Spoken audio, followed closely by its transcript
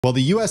Well,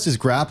 the U.S. is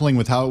grappling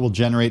with how it will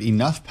generate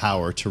enough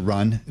power to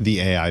run the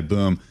AI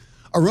boom.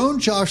 Our own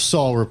Josh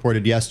Saul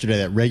reported yesterday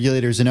that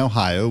regulators in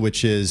Ohio,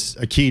 which is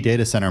a key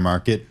data center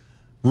market,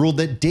 ruled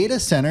that data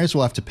centers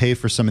will have to pay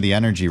for some of the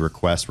energy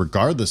requests,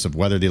 regardless of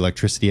whether the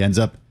electricity ends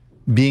up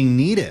being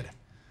needed.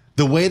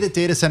 The way that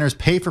data centers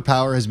pay for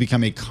power has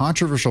become a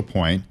controversial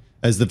point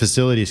as the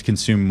facilities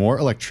consume more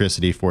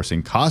electricity,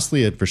 forcing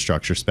costly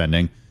infrastructure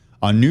spending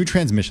on new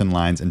transmission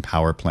lines and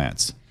power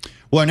plants.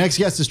 Well, our next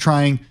guest is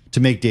trying to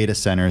make data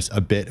centers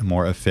a bit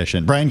more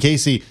efficient. Brian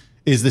Casey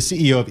is the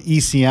CEO of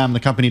ECM.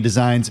 The company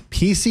designs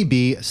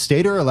PCB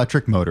Stator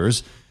electric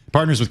motors,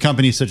 partners with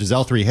companies such as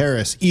L3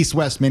 Harris, East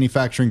West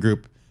Manufacturing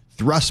Group,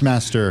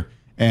 Thrustmaster,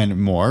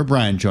 and more.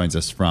 Brian joins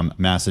us from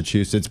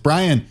Massachusetts.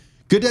 Brian,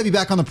 good to have you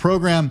back on the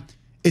program.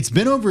 It's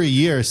been over a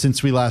year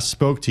since we last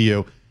spoke to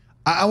you.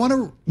 I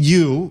want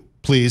you,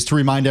 please, to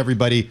remind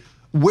everybody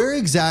where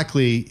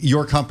exactly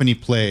your company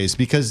plays,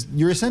 because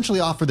you essentially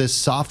offer this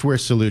software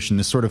solution,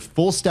 this sort of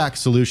full stack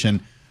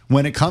solution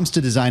when it comes to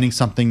designing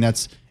something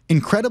that's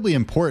incredibly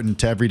important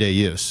to everyday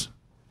use.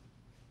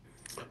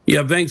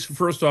 Yeah, thanks.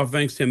 First off,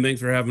 thanks, Tim.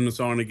 Thanks for having us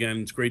on again.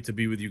 It's great to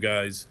be with you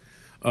guys.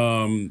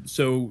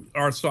 So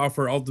our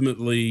software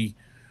ultimately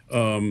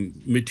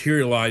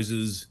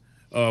materializes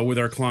with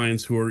our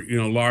clients who are,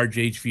 large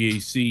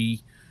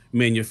HVAC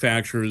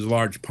manufacturers,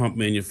 large pump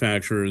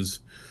manufacturers,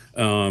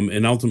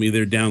 and ultimately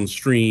they're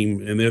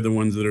downstream, and they're the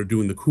ones that are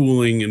doing the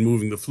cooling and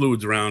moving the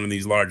fluids around in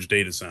these large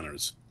data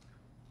centers.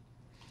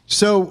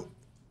 So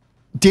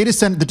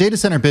the data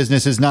center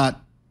business is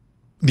not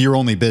your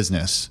only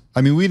business.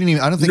 I mean,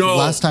 I don't think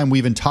last time we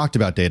even talked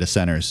about data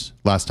centers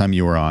last time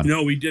you were on.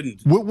 No, we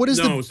didn't. What is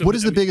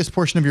the biggest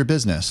portion of your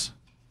business?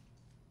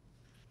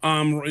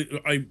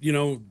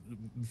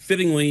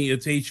 Fittingly,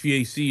 it's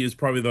HVAC is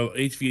probably the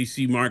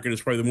HVAC market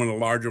is probably one of the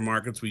larger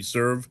markets we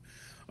serve.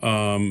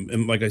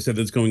 And like I said,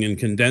 it's going in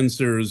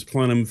condensers,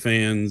 plenum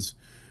fans,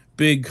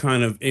 big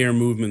kind of air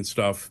movement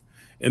stuff.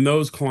 And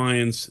those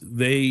clients,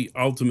 they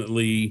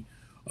ultimately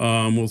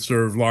will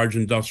serve large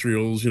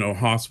industrials,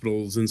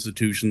 hospitals,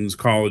 institutions,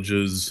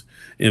 colleges,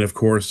 and of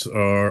course,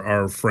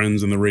 our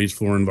friends in the raised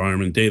floor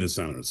environment data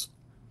centers.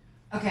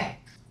 Okay.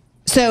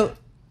 So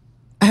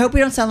I hope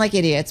we don't sound like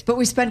idiots, but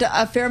we spent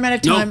a fair amount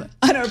of time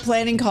on our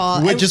planning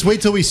call. Just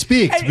wait till we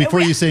speak before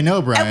you say no,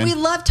 Brian. And we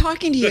love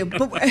talking to you.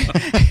 But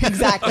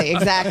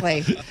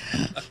exactly.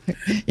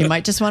 You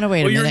might just want to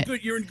wait a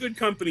minute. You're in good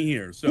company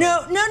here. So.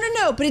 No.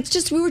 But it's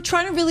just we were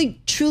trying to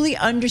really, truly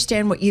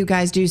understand what you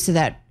guys do so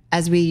that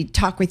as we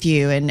talk with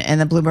you and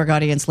the Bloomberg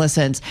audience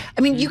listens.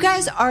 I mean, you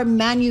guys are a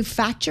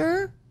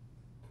manufacturer?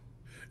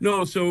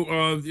 No,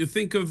 so you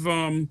think of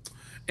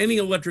any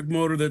electric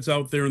motor that's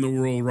out there in the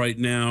world right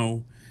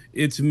now.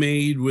 It's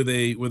made with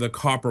a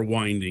copper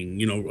winding,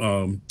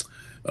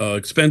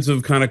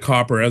 expensive kind of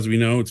copper. As we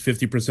know, it's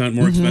 50%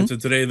 more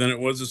expensive today than it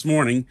was this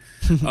morning.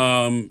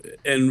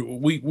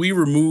 And we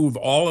remove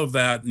all of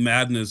that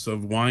madness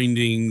of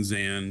windings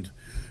and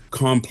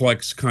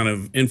complex kind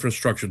of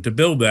infrastructure to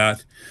build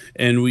that.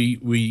 And we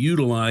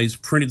utilize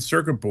printed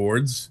circuit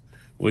boards,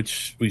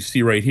 which we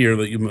see right here,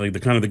 like the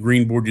kind of the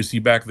green board you see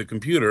back of the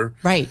computer.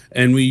 Right.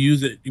 And we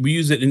use it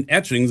in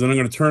etchings. And I'm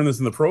going to turn this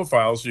in the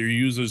profile so your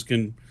users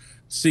can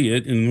see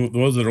it, and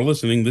those that are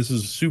listening, this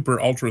is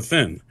super ultra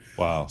thin.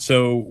 Wow.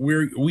 So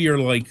we are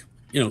like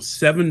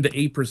 7 to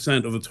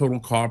 8% of the total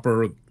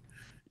copper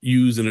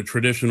used in a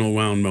traditional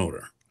wound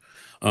motor,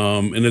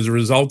 and as a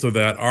result of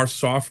that, our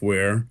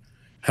software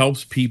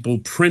helps people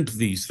print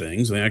these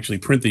things. They actually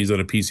print these at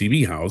a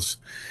PCB house,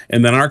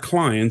 and then our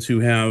clients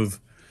who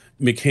have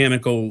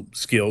mechanical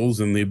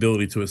skills and the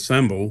ability to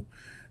assemble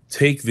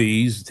take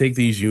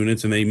these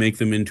units and they make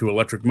them into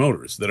electric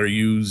motors that are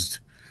used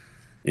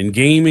in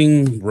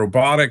gaming,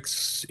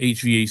 robotics,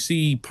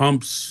 HVAC,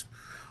 pumps,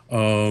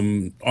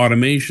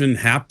 automation,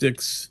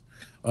 haptics.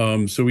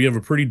 So we have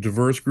a pretty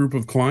diverse group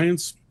of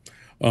clients.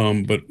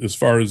 But as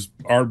far as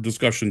our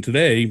discussion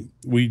today,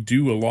 we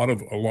do a lot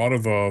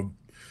of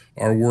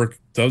our work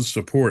does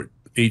support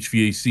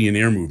HVAC and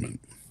air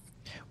movement.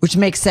 Which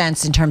makes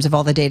sense in terms of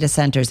all the data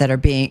centers that are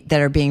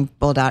being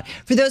built out.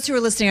 For those who are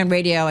listening on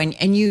radio,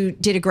 and you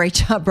did a great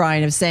job,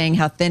 Brian, of saying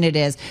how thin it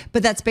is,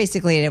 but that's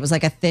basically it. It was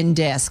like a thin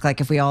disc. Like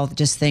if we all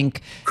just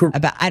think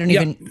about, I don't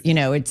even,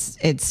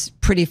 it's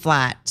pretty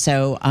flat.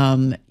 So,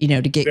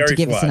 to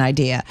give us an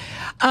idea.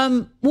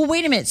 Well,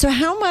 wait a minute. So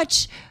how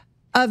much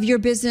of your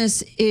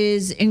business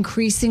is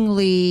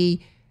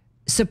increasingly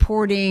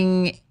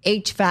supporting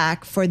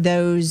HVAC for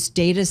those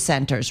data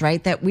centers,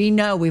 right? That we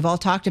know, we've all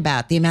talked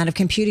about the amount of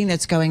computing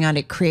that's going on.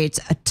 It creates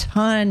a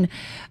ton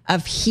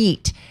of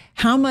heat.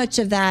 How much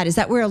of that, is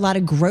that where a lot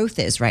of growth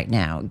is right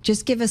now?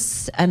 Just give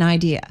us an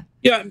idea.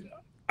 Yeah,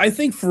 I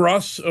think for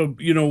us,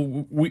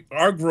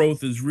 our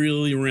growth is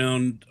really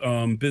around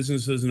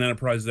businesses and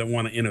enterprises that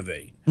want to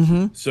innovate.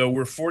 So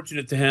we're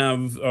fortunate to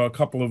have a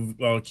couple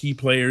of key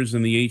players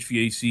in the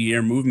HVAC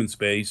air movement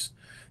space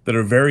that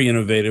are very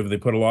innovative. They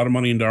put a lot of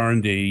money into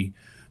R&D.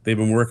 They've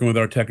been working with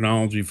our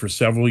technology for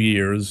several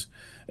years,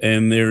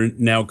 and they're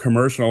now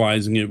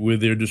commercializing it with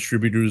their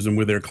distributors and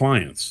with their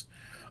clients.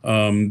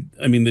 I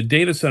mean, the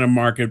data center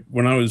market,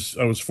 when I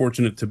was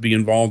fortunate to be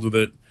involved with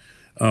it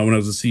when I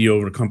was the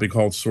CEO of a company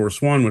called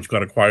Source One, which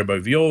got acquired by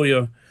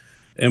Veolia.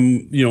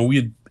 And, we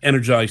had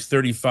energized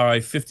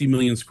 35, 50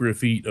 million square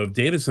feet of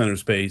data center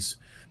space.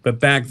 But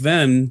back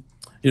then,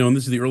 and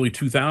this is the early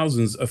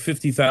 2000s, a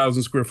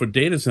 50,000 square foot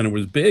data center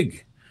was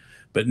big.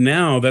 But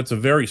now that's a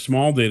very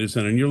small data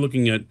center. And you're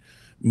looking at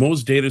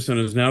most data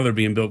centers now, they're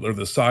being built are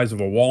the size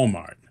of a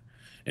Walmart.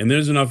 And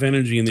there's enough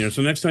energy in there.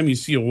 So next time you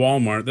see a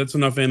Walmart, that's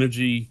enough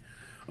energy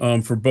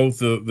for both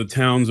the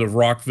towns of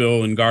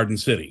Rockville and Garden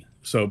City.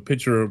 So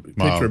picture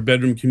a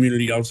bedroom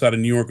community outside of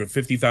New York of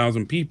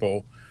 50,000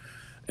 people,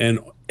 and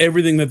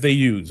everything that they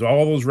use,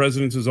 all those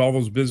residences, all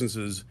those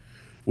businesses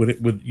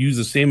would use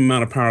the same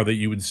amount of power that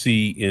you would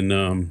see in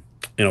a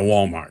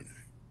Walmart,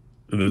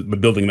 the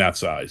building that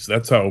size.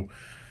 That's how,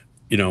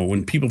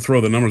 when people throw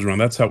the numbers around,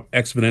 that's how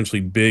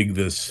exponentially big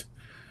this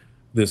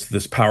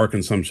power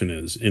consumption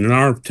is. And in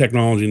our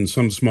technology, in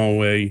some small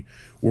way,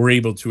 we're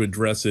able to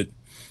address it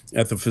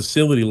at the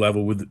facility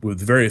level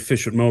with very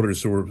efficient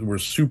motors. So we're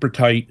super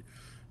tight,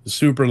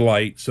 super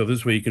light. So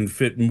this way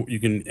you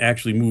can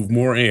actually move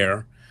more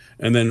air.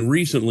 And then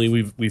recently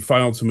we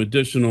filed some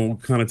additional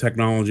kind of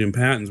technology and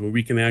patents where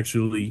we can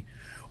actually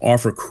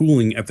offer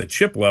cooling at the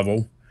chip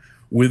level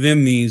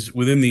within these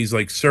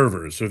like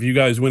servers. So if you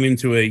guys went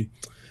into a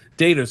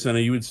data center,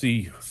 you would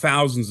see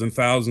thousands and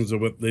thousands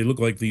of what they look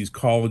like, these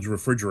college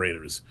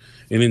refrigerators,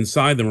 and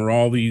inside them are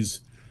all these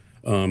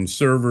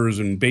servers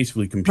and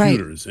basically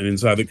computers. Right. And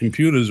inside the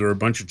computers are a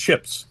bunch of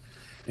chips,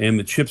 and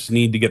the chips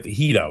need to get the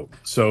heat out.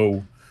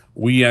 So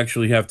we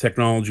actually have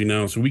technology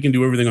now, so we can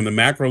do everything on the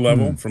macro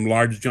level, from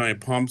large giant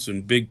pumps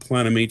and big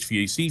plenum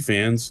HVAC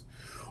fans,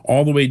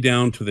 all the way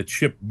down to the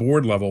chip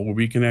board level, where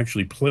we can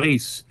actually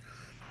place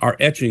our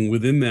etching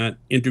within that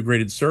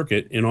integrated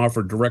circuit and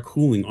offer direct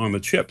cooling on the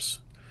chips.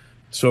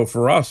 So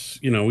for us,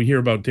 we hear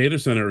about data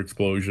center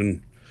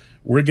explosion.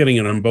 We're getting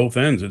it on both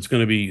ends. It's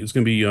going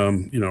to be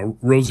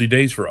rosy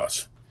days for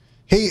us.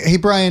 Hey,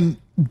 Brian,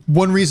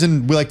 one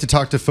reason we like to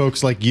talk to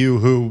folks like you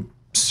who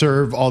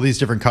serve all these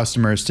different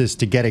customers is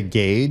to get a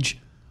gauge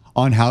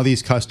on how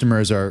these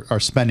customers are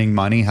spending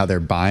money, how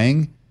they're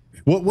buying.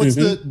 What's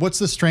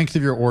the strength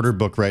of your order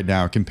book right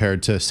now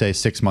compared to, say,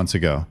 6 months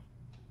ago?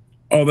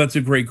 Oh, that's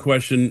a great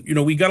question.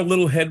 We got a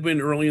little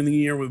headwind early in the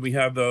year where we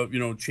had the,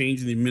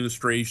 change in the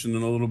administration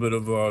and a little bit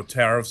of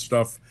tariff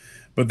stuff,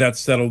 but that's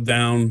settled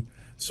down.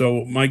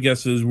 So my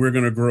guess is we're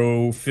going to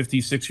grow 50,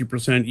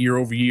 60% year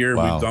over year.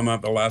 Wow. We've done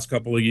that the last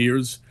couple of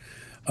years.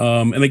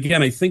 And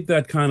again, I think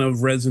that kind of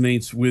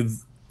resonates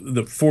with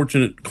the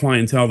fortunate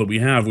clientele that we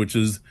have, which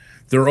is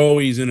they're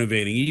always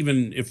innovating.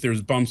 Even if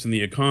there's bumps in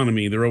the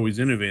economy, they're always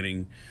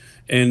innovating.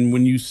 And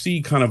when you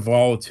see kind of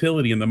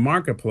volatility in the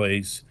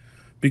marketplace,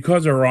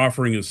 because our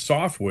offering is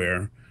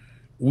software,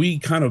 we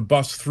kind of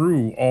bust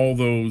through all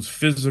those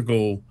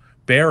physical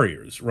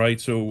barriers,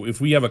 right? So if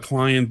we have a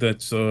client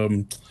that's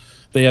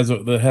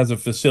that has a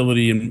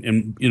facility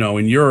in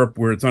Europe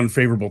where it's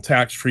unfavorable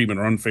tax treatment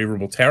or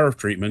unfavorable tariff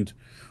treatment,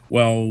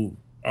 well,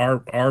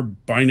 our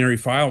binary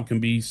file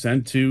can be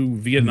sent to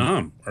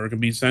Vietnam or it can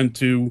be sent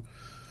to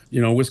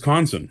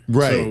Wisconsin.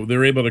 Right. So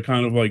they're able to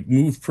kind of like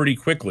move pretty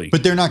quickly.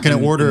 But they're not going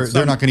to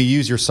they're not going to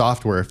use your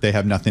software if they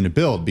have nothing to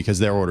build because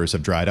their orders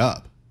have dried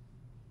up.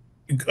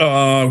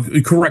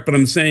 Correct, but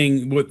I'm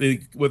saying what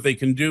they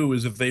can do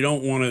is if they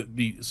don't want to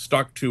be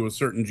stuck to a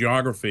certain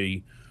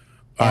geography,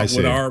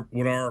 what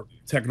our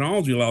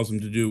technology allows them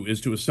to do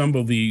is to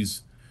assemble the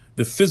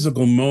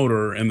physical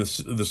motor and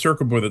the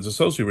circuit board that's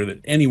associated with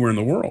it anywhere in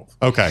the world.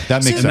 Okay,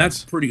 that makes sense.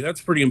 And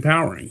that's pretty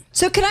empowering.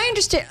 So can I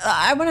understand?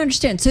 I want to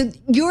understand. So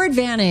your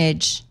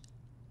advantage,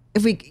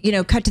 if we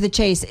cut to the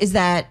chase, is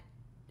that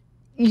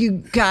you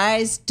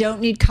guys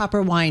don't need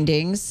copper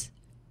windings.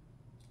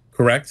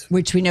 Correct.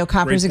 Which we know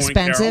copper is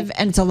expensive, Carol.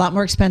 And it's a lot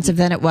more expensive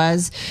than it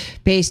was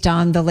based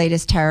on the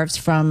latest tariffs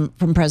from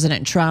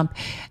President Trump.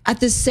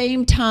 At the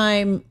same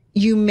time,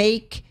 you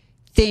make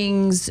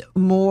things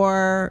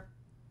more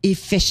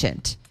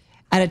efficient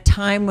at a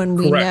time when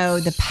we Correct. know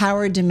the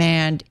power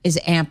demand is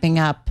amping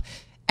up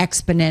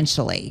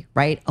exponentially,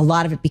 right? A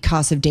lot of it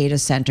because of data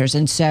centers.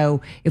 And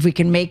so if we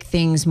can make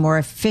things more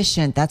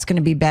efficient, that's going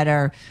to be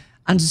better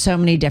on so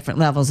many different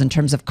levels in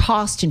terms of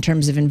cost, in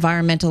terms of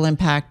environmental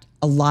impact,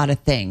 a lot of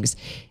things.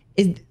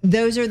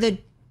 Those are the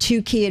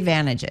two key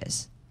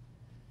advantages.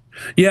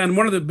 Yeah, and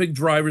one of the big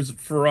drivers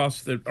for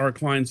us that our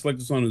clients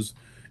select us on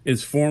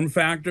is form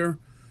factor.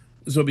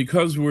 So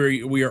because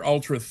we are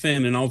ultra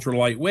thin and ultra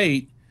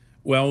lightweight,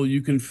 well,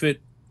 you can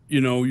fit,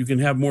 you can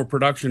have more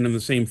production in the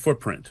same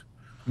footprint.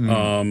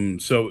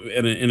 So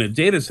in a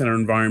data center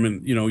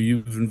environment,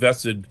 you've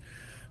invested,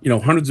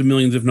 hundreds of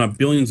millions, if not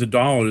billions of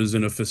dollars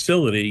in a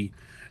facility.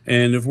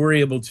 And if we're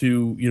able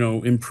to,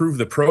 improve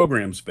the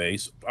program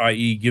space,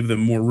 i.e. give them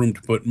more room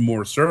to put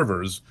more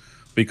servers,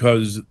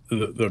 because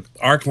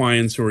our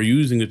clients who are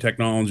using the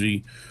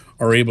technology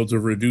are able to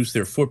reduce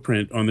their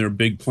footprint on their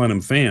big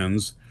plenum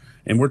fans.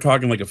 And we're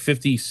talking like a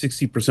 50,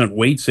 60%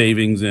 weight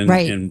savings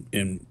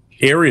in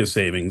area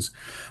savings,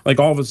 like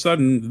all of a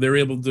sudden they're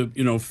able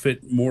to,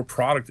 fit more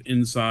product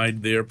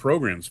inside their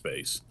program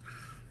space.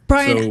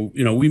 Brian,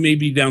 So, we may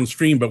be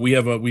downstream, but we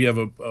have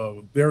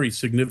a very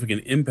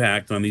significant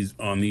impact on these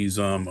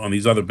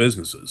other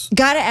businesses.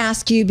 got to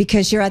ask you,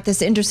 because you're at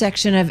this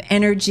intersection of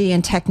energy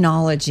and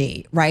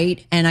technology,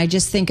 right? And I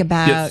just think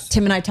about, Yes.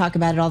 Tim and I talk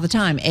about it all the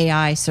time,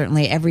 AI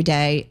certainly every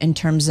day, in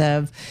terms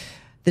of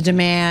the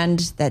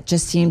demand that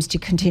just seems to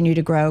continue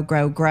to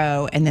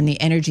grow, and then the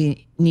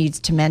energy needs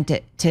to meet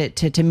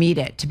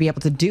it, to be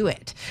able to do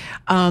it.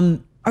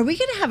 Are we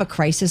going to have a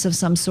crisis of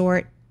some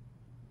sort?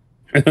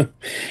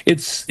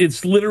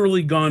 It's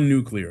literally gone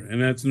nuclear,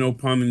 and that's no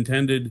pun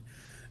intended,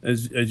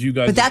 as you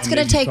guys. But that's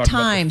going to take talked about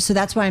time. So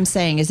that's why I'm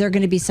saying, is there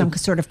going to be some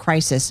sort of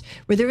crisis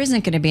where there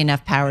isn't going to be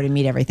enough power to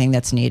meet everything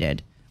that's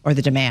needed, or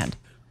the demand?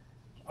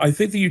 I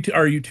think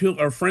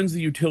our friends, the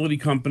utility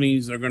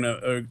companies, are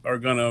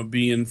gonna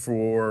be in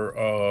for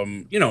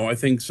I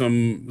think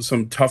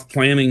some tough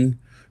planning.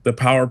 The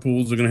power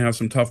pools are gonna have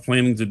some tough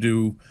planning to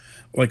do,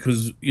 like,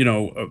 because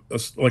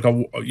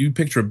you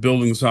picture a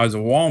building the size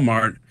of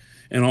Walmart,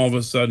 and all of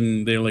a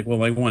sudden they're like,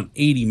 well, I want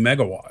 80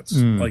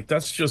 megawatts. Like,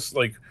 that's just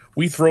like,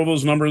 we throw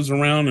those numbers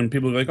around and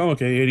people are like, oh,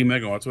 okay, 80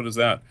 megawatts. What is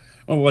that?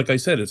 Oh, like I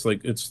said, it's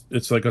like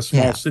a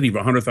small city of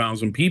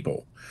 100,000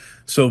 people.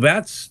 So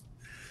that's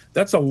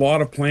a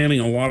lot of planning,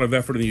 a lot of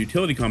effort in the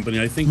utility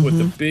company. I think what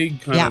the big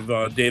kind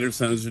of data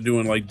centers are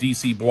doing, like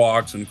DC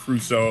Blocks and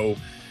Crusoe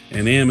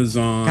and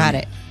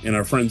Amazon, and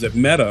our friends at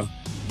Meta,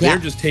 they're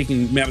just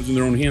taking matters in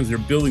their own hands. They're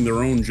building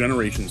their own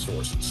generation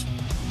sources.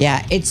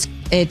 Yeah, it's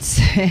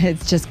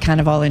just kind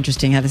of all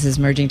interesting how this is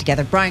merging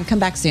together. Brian, come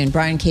back soon.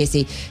 Brian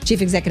Casey,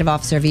 Chief Executive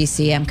Officer of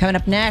ECM. Coming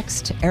up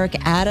next, Eric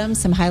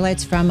Adams, some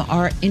highlights from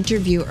our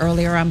interview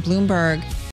earlier on Bloomberg.